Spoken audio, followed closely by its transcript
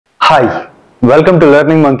Hi, welcome to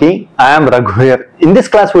Learning Monkey. I am Raghu here. In this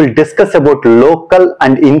class, we will discuss about local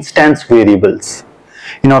and instance variables.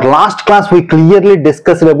 In our last class, we clearly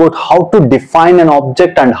discussed about how to define an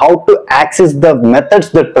object and how to access the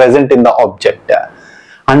methods that present in the object.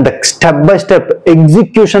 And the step-by-step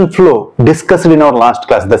execution flow discussed in our last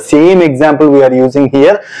class. The same example we are using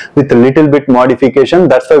here with a little bit modification.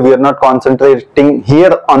 That's why we are not concentrating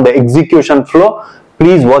here on the execution flow.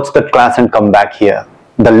 Please watch that class and come back here.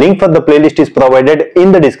 The link for the playlist is provided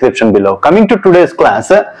in the description below. Coming to today's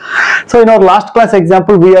class, so in our last class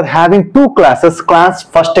example, we are having two classes, class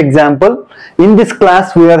first example. In this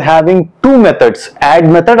class, we are having two methods, add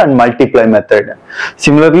method and multiply method.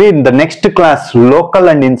 Similarly, in the next class, local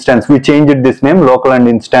and instance, we changed this name, local and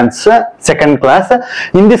instance, second class.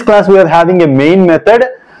 In this class, we are having a main method.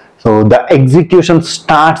 So the execution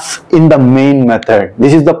starts in the main method.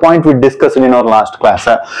 This is the point we discussed in our last class.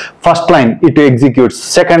 First line, it executes.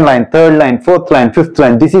 Second line, third line, fourth line, fifth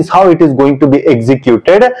line. This is how it is going to be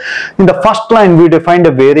executed. In the first line, we defined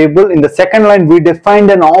a variable. In the second line, we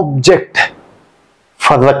defined an object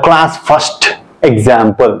for the class first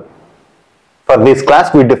example. For this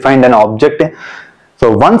class, we defined an object.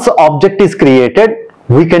 So once the object is created,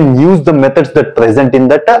 we can use the methods that present in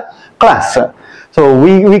that class. So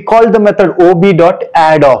we call the method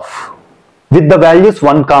ob.addOf with the values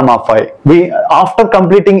 1, 5. After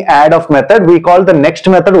completing add of method, we call the next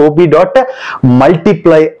method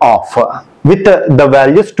ob.multiplyOf with the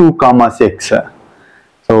values 2, 6.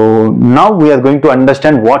 So now we are going to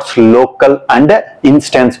understand what's local and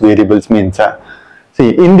instance variables means. See,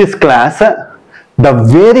 in this class, the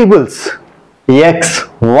variables x,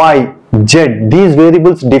 y, z, these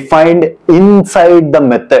variables defined inside the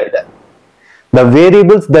method. The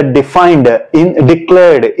variables that declared in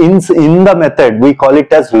the method, we call it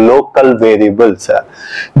as local variables.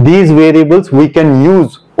 These variables we can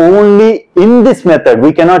use only in this method.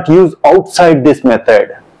 We cannot use outside this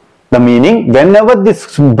method. The meaning, whenever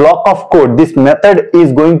this block of code, this method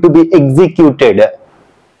is going to be executed,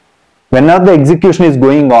 whenever the execution is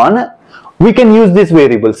going on, we can use these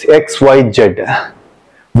variables x, y, z.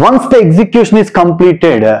 Once the execution is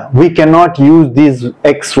completed, we cannot use these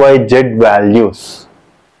x, y, z values.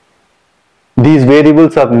 These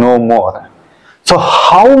variables are no more. So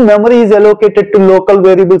how memory is allocated to local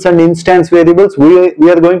variables and instance variables, we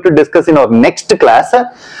are going to discuss in our next class.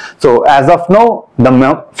 So as of now,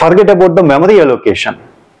 forget about the memory allocation.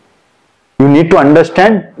 You need to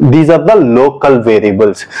understand these are the local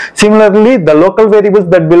variables. Similarly, the local variables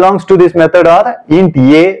that belongs to this method are int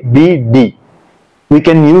a, b, d. We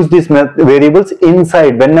can use these variables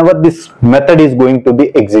inside whenever this method is going to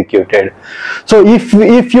be executed. So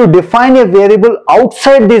if you define a variable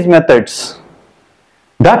outside these methods,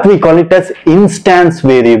 that we call it as instance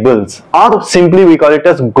variables, or simply we call it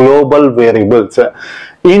as global variables.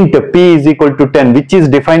 Int p is equal to 10, which is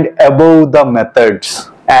defined above the methods,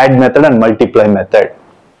 add method and multiply method.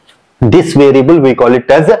 This variable we call it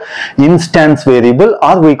as instance variable,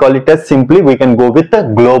 or we call it as simply we can go with a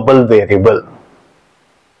global variable.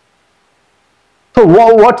 So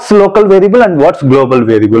what's local variable and what's global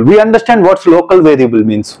variable? We understand what's local variable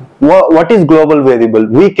means. What is global variable?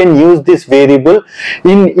 We can use this variable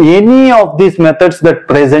in any of these methods that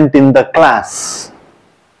present in the class.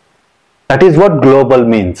 That is what global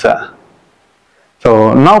means.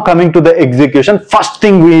 So now coming to the execution, first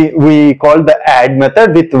thing we call the add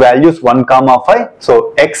method with values 1, 5.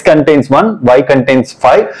 So x contains 1, y contains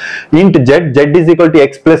 5, int z, z is equal to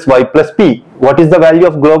x plus y plus p. What is the value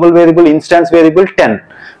of global variable, instance variable? 10.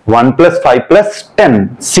 1 plus 5 plus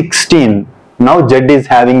 10, 16. Now z is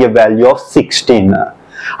having a value of 16.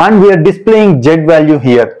 And we are displaying z value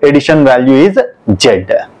here. Addition value is z.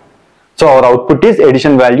 So our output is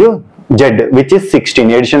addition value z, which is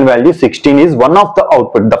 16. Addition value 16 is one of the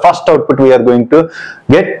output, the first output we are going to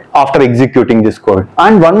get after executing this code.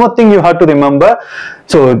 And one more thing you have to remember,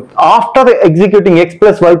 so after executing x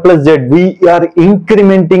plus y plus z, we are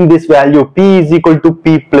incrementing this value p is equal to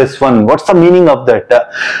p plus 1. What's the meaning of that?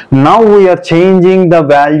 Now we are changing the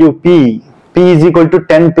value p is equal to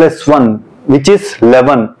 10 plus 1, which is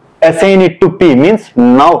 11. Assign it to p means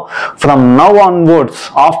now, from now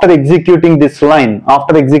onwards, after executing this line,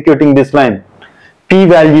 p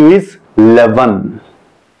value is 11.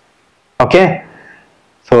 Okay,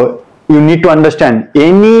 so you need to understand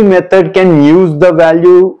any method can use the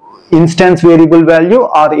value, instance variable value,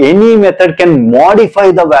 or any method can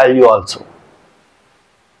modify the value also.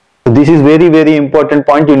 So this is very important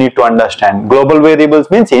point you need to understand. Global variables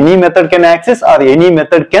means any method can access or any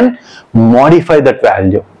method can modify that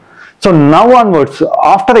value. So now onwards,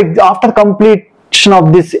 after completion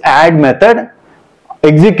of this add method,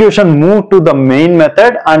 execution move to the main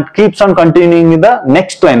method and keeps on continuing in the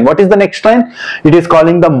next line. What is the next line? It is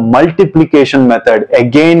calling the multiplication method.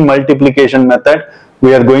 Again, multiplication method.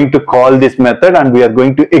 We are going to call this method and we are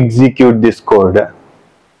going to execute this code.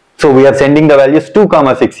 So we are sending the values 2,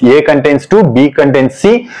 6. A contains 2, B contains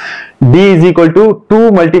C. D is equal to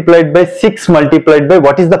 2 multiplied by 6 multiplied by,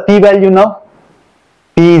 what is the P value now?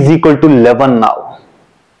 P is equal to 11 now.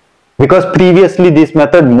 Because previously this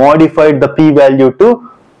method modified the P value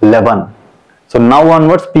to 11. So now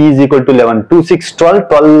onwards P is equal to 11. 2, 6, 12,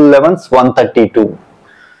 12, 11s, 132.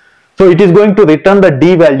 So it is going to return the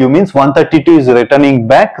D value, means 132 is returning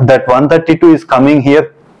back. That 132 is coming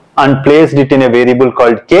here and placed it in a variable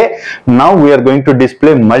called K. Now we are going to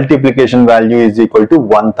display multiplication value is equal to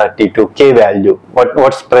 132, K value.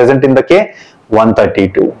 What's present in the K?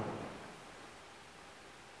 132.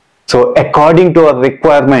 So according to our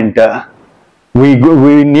requirement, we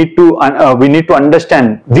need to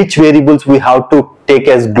understand which variables we have to take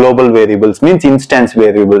as global variables, means instance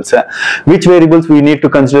variables. Which variables we need to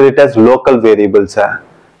consider it as local variables.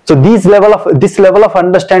 So this level of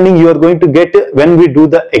understanding you are going to get when we do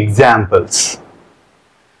the examples.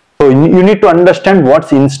 So you need to understand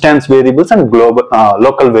what's instance variables and global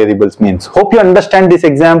local variables means. Hope you understand this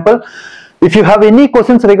example. If you have any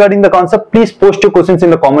questions regarding the concept, please post your questions in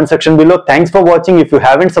the comment section below. Thanks for watching. If you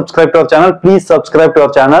haven't subscribed to our channel, please subscribe to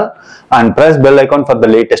our channel and press bell icon for the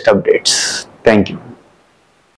latest updates. Thank you.